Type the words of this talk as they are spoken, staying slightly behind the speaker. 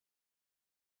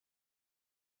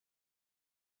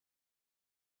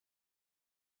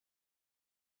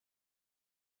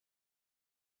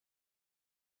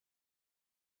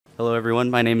Hello, everyone.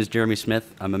 My name is Jeremy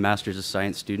Smith. I'm a Master's of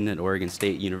Science student at Oregon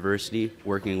State University,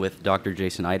 working with Dr.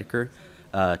 Jason Eidecker.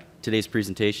 Today's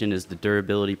presentation is the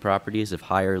durability properties of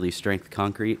high early strength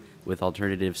concrete with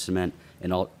alternative cement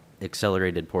and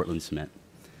accelerated Portland cement.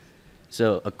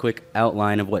 So a quick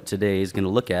outline of what today is going to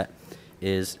look at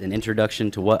is an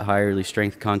introduction to what high early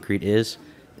strength concrete is,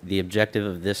 the objective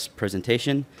of this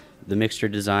presentation, the mixture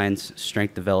designs,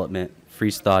 strength development,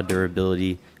 freeze-thaw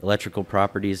durability, electrical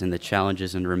properties, and the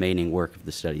challenges and remaining work of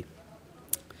the study.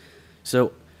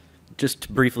 So just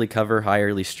to briefly cover high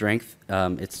early strength,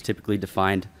 it's typically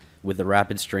defined with a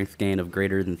rapid strength gain of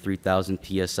greater than 3,000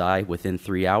 psi within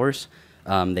 3 hours.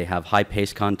 They have high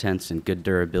pace contents and good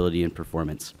durability and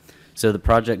performance. So the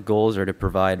project goals are to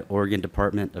provide Oregon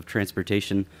Department of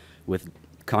Transportation with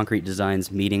concrete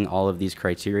designs meeting all of these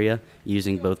criteria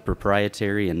using both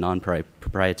proprietary and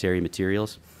non-proprietary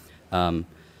materials.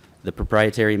 The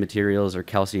proprietary materials are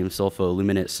calcium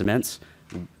sulfoaluminate cements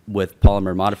with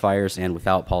polymer modifiers and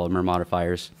without polymer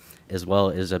modifiers, as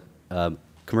well as a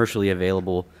commercially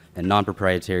available and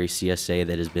non-proprietary CSA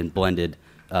that has been blended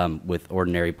with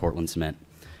ordinary Portland cement.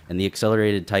 And the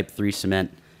accelerated type 3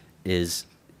 cement is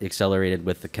accelerated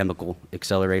with the chemical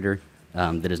accelerator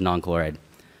that is non-chloride.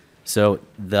 So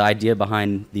the idea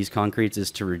behind these concretes is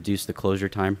to reduce the closure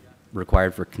time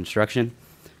required for construction.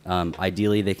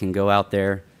 Ideally, they can go out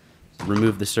there,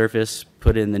 remove the surface,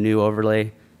 put in the new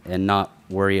overlay, and not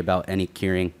worry about any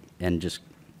curing and just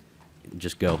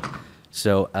go.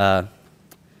 So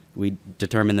we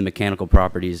determine the mechanical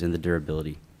properties and the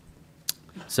durability.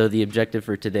 So the objective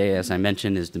for today, as I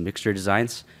mentioned, is the mixture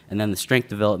designs, and then the strength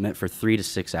development for 3 to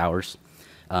 6 hours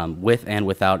with and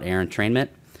without air entrainment.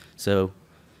 So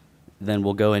then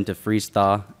we'll go into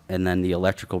freeze-thaw and then the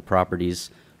electrical properties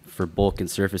for bulk and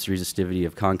surface resistivity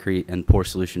of concrete and pore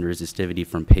solution resistivity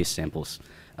from paste samples,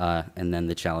 and then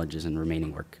the challenges and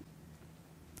remaining work.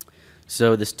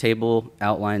 So this table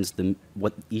outlines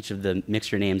what each of the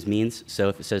mixture names means. So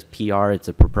if it says PR, it's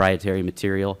a proprietary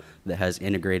material that has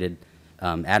integrated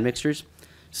admixtures.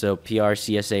 So PR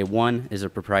CSA1 is a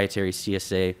proprietary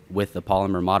CSA with the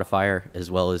polymer modifier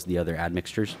as well as the other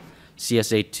admixtures.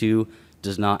 CSA2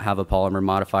 does not have a polymer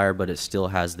modifier, but it still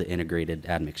has the integrated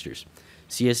admixtures.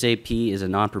 CSAP is a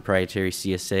non-proprietary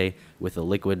CSA with a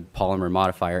liquid polymer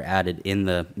modifier added in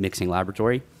the mixing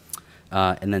laboratory.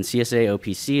 And then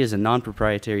CSA-OPC is a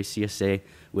non-proprietary CSA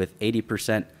with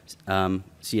 80%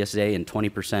 CSA and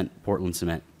 20% Portland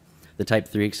cement. The type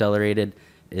 3 accelerated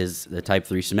is the type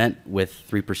 3 cement with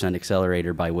 3%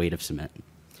 accelerator by weight of cement.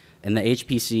 And the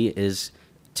HPC is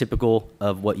typical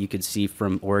of what you could see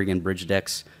from Oregon bridge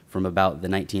decks from about the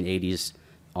 1980s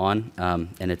on,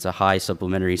 and it's a high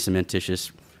supplementary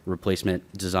cementitious replacement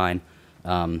design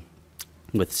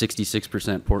with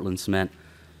 66% Portland cement,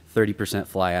 30%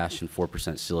 fly ash, and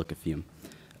 4% silica fume.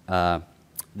 The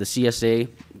CSA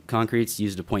concretes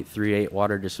used a 0.38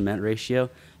 water to cement ratio,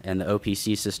 and the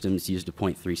OPC systems used a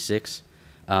 0.36.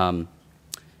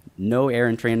 No air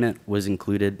entrainment was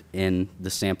included in the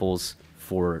samples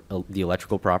for the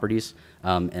electrical properties,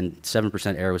 and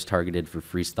 7% air was targeted for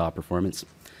freeze-thaw performance.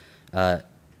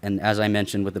 And as I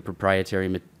mentioned, with the proprietary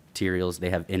materials,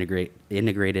 they have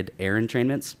integrated air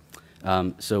entrainments.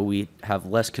 So we have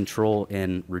less control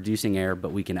in reducing air,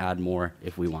 but we can add more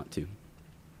if we want to.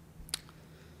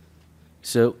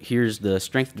 So here's the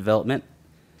strength development.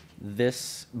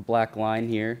 This black line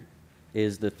here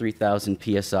is the 3,000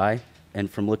 PSI. And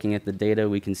from looking at the data,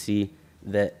 we can see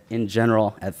that in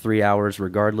general, at 3 hours,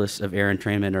 regardless of air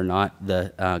entrainment or not,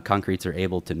 the concretes are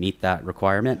able to meet that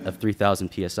requirement of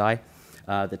 3,000 PSI.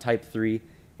 The type 3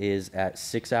 is at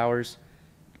 6 hours,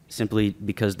 simply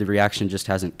because the reaction just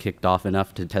hasn't kicked off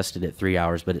enough to test it at 3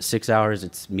 hours. But at 6 hours,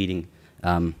 it's meeting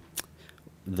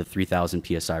the 3,000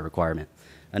 PSI requirement.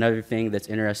 Another thing that's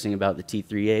interesting about the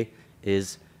T3A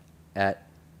is at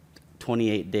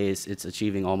 28 days, it's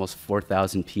achieving almost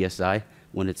 4,000 PSI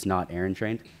when it's not air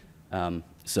entrained.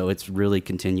 So it's really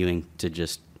continuing to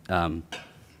just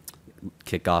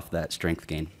kick off that strength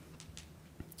gain.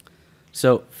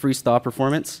 So freeze-thaw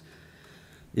performance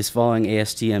is following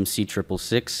ASTM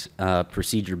C666,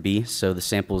 procedure B. So the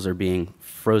samples are being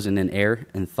frozen in air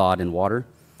and thawed in water.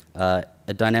 A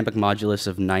dynamic modulus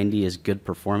of 90 is good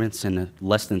performance, and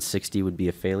less than 60 would be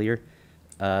a failure.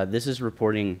 This is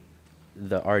reporting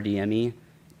the RDME.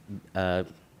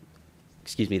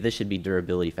 Excuse me, this should be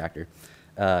durability factor.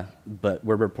 But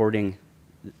we're reporting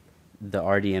the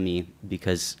RDME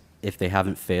because if they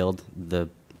haven't failed,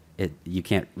 you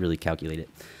can't really calculate it.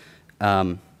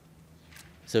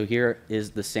 So here is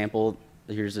the sample.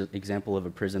 Here's an example of a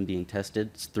prism being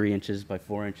tested. It's 3 inches by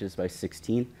 4 inches by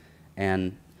 16.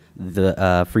 And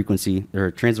the frequency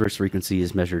or transverse frequency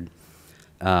is measured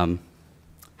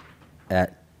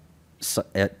at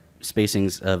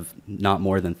spacings of not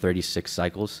more than 36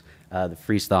 cycles. The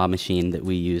freeze-thaw machine that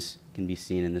we use can be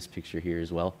seen in this picture here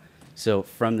as well. So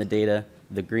from the data,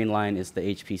 the green line is the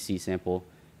HPC sample,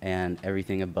 and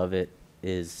everything above it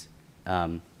is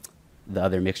the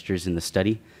other mixtures in the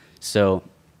study. So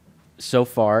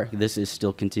far, this is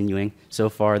still continuing. So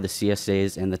far, the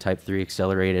CSAs and the type 3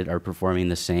 accelerated are performing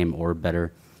the same or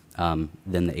better than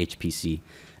the HPC.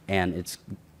 And it's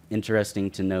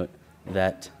interesting to note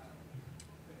that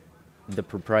the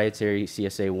proprietary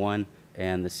CSA1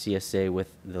 and the CSA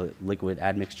with the liquid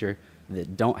admixture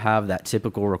that don't have that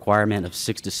typical requirement of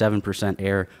 6 to 7%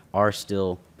 air are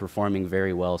still performing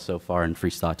very well so far in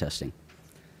freeze-thaw testing.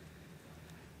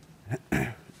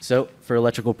 So for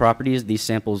electrical properties, these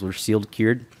samples were sealed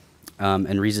cured, and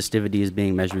resistivity is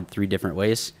being measured 3 different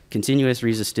ways. Continuous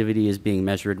resistivity is being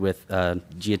measured with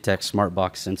Geotech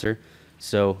SmartBox sensor.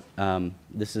 So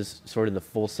this is sort of the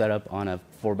full setup on a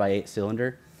 4x8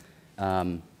 cylinder.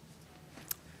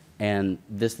 And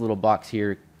this little box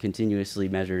here continuously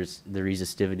measures the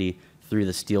resistivity through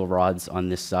the steel rods on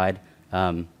this side.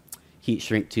 Heat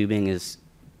shrink tubing is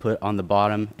put on the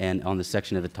bottom and on the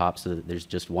section of the top so that there's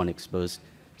just one exposed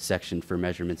section for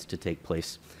measurements to take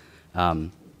place.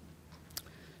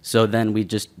 So then we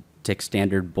just take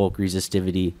standard bulk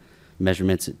resistivity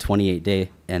measurements at 28 days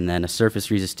and then a surface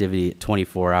resistivity at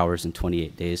 24 hours and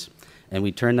 28 days. And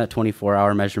we turn that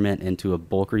 24-hour measurement into a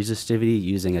bulk resistivity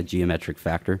using a geometric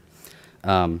factor.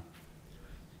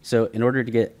 So in order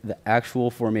to get the actual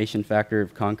formation factor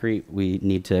of concrete, we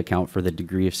need to account for the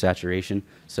degree of saturation.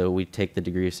 So we take the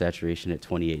degree of saturation at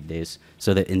 28 days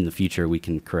so that in the future we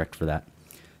can correct for that.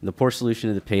 The pore solution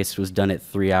of the paste was done at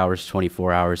 3 hours,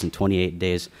 24 hours, and 28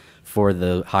 days for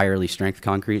the high early strength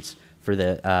concretes. For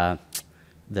the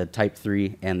type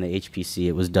 3 and the HPC,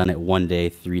 it was done at 1 day,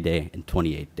 3 day, and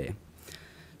 28 day.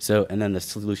 So, and then the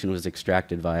solution was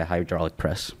extracted via hydraulic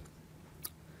press.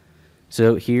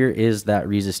 So here is that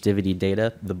resistivity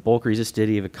data. The bulk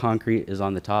resistivity of a concrete is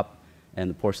on the top, and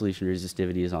the pore solution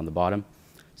resistivity is on the bottom.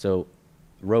 So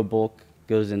row bulk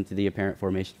goes into the apparent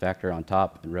formation factor on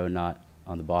top, and row not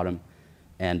on the bottom.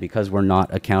 And because we're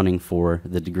not accounting for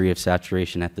the degree of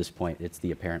saturation at this point, it's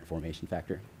the apparent formation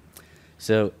factor.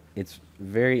 So it's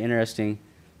very interesting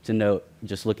to note,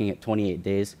 just looking at 28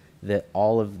 days, that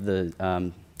all of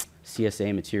the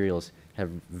CSA materials have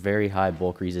very high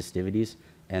bulk resistivities,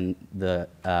 and the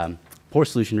pore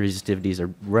solution resistivities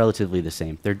are relatively the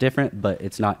same. They're different, but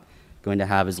it's not going to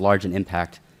have as large an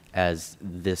impact as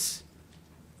this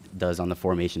does on the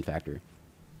formation factor.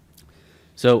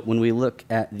 So when we look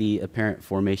at the apparent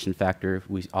formation factor,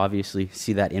 we obviously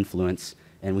see that influence,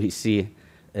 and we see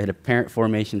an apparent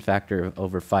formation factor of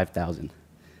over 5,000,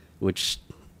 which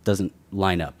doesn't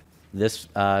line up. This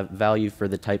value for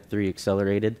the type 3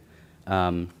 accelerated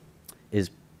is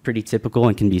pretty typical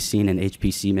and can be seen in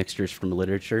HPC mixtures from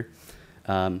literature.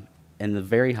 And the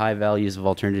very high values of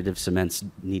alternative cements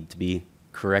need to be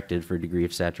corrected for degree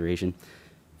of saturation.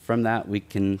 From that, we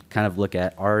can kind of look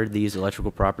at, are these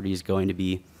electrical properties going to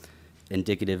be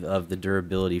indicative of the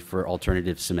durability for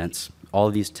alternative cements? All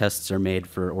of these tests are made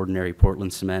for ordinary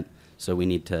Portland cement, so we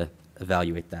need to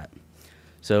evaluate that.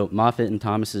 So Moffitt and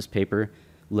Thomas's paper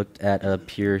looked at a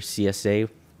pure CSA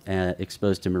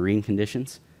exposed to marine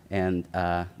conditions, and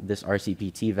this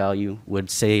RCPT value would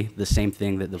say the same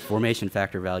thing that the formation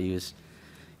factor value is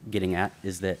getting at,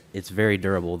 is that it's very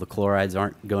durable. The chlorides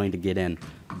aren't going to get in,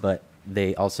 but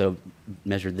they also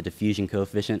measured the diffusion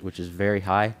coefficient, which is very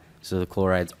high, so the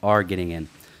chlorides are getting in.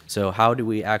 So how do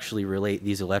we actually relate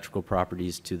these electrical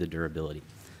properties to the durability?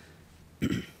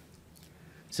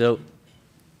 So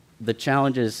the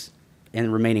challenges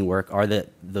in remaining work are that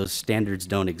those standards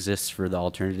don't exist for the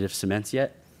alternative cements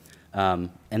yet. And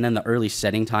then the early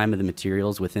setting time of the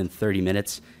materials within 30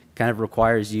 minutes kind of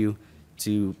requires you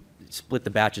to split the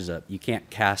batches up. You can't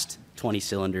cast 20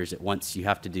 cylinders at once. You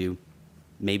have to do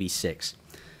maybe 6.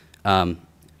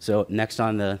 So next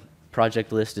on the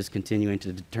project list is continuing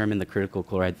to determine the critical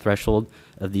chloride threshold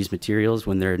of these materials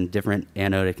when they're in different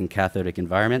anodic and cathodic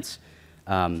environments.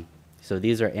 So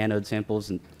these are anode samples,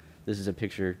 and this is a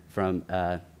picture from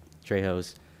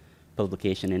Trejo's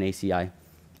publication in ACI.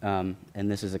 And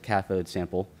this is a cathode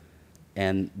sample,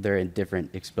 and they're in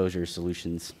different exposure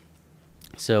solutions.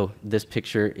 So this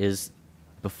picture is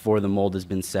before the mold has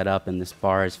been set up, and this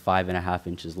bar is 5.5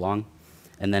 inches long.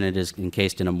 And then it is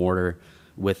encased in a mortar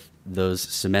with those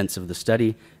cements of the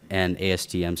study and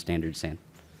ASTM standard sand.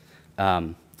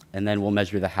 and then we'll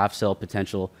measure the half-cell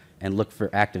potential and look for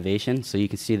activation. So you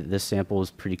can see that this sample is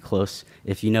pretty close.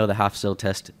 If you know the half-cell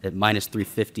test at minus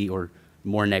 350 or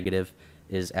more negative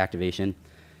is activation.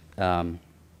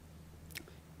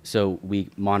 So we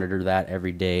monitor that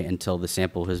every day until the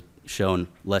sample has shown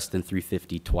less than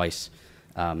 350 twice.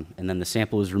 And then the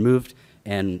sample is removed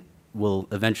and will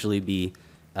eventually be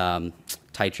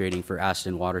titrating for acid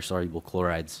and water-soluble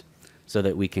chlorides so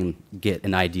that we can get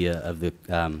an idea of the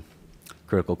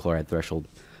critical chloride threshold.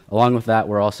 Along with that,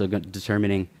 we're also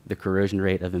determining the corrosion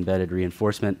rate of embedded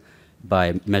reinforcement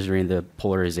by measuring the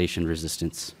polarization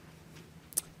resistance.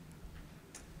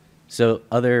 So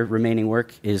other remaining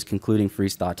work is concluding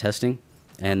freeze-thaw testing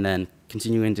and then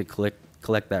continuing to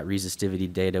collect that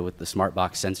resistivity data with the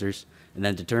SmartBox sensors and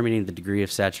then determining the degree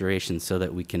of saturation so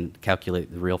that we can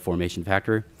calculate the real formation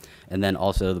factor, and then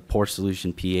also the pore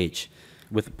solution pH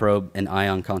with the probe and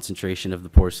ion concentration of the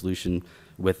pore solution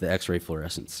with the X-ray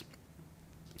fluorescence.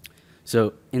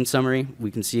 So in summary,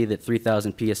 we can see that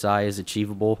 3,000 psi is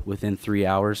achievable within 3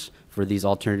 hours for these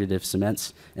alternative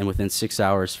cements and within 6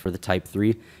 hours for the type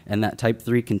 3. And that type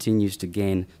 3 continues to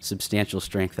gain substantial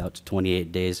strength out to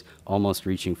 28 days, almost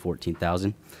reaching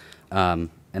 14,000. And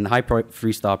the high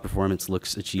freeze-thaw performance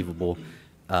looks achievable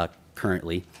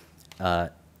currently.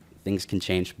 Things can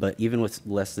change, but even with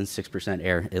less than 6%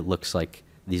 air, it looks like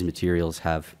these materials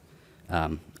have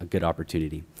a good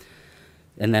opportunity.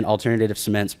 And then alternative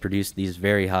cements produce these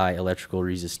very high electrical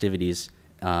resistivities,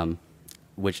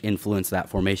 which influence that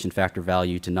formation factor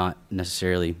value to not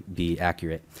necessarily be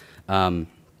accurate.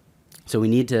 So we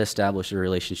need to establish a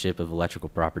relationship of electrical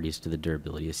properties to the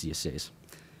durability of CSAs.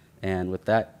 And with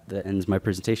that, that ends my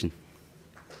presentation.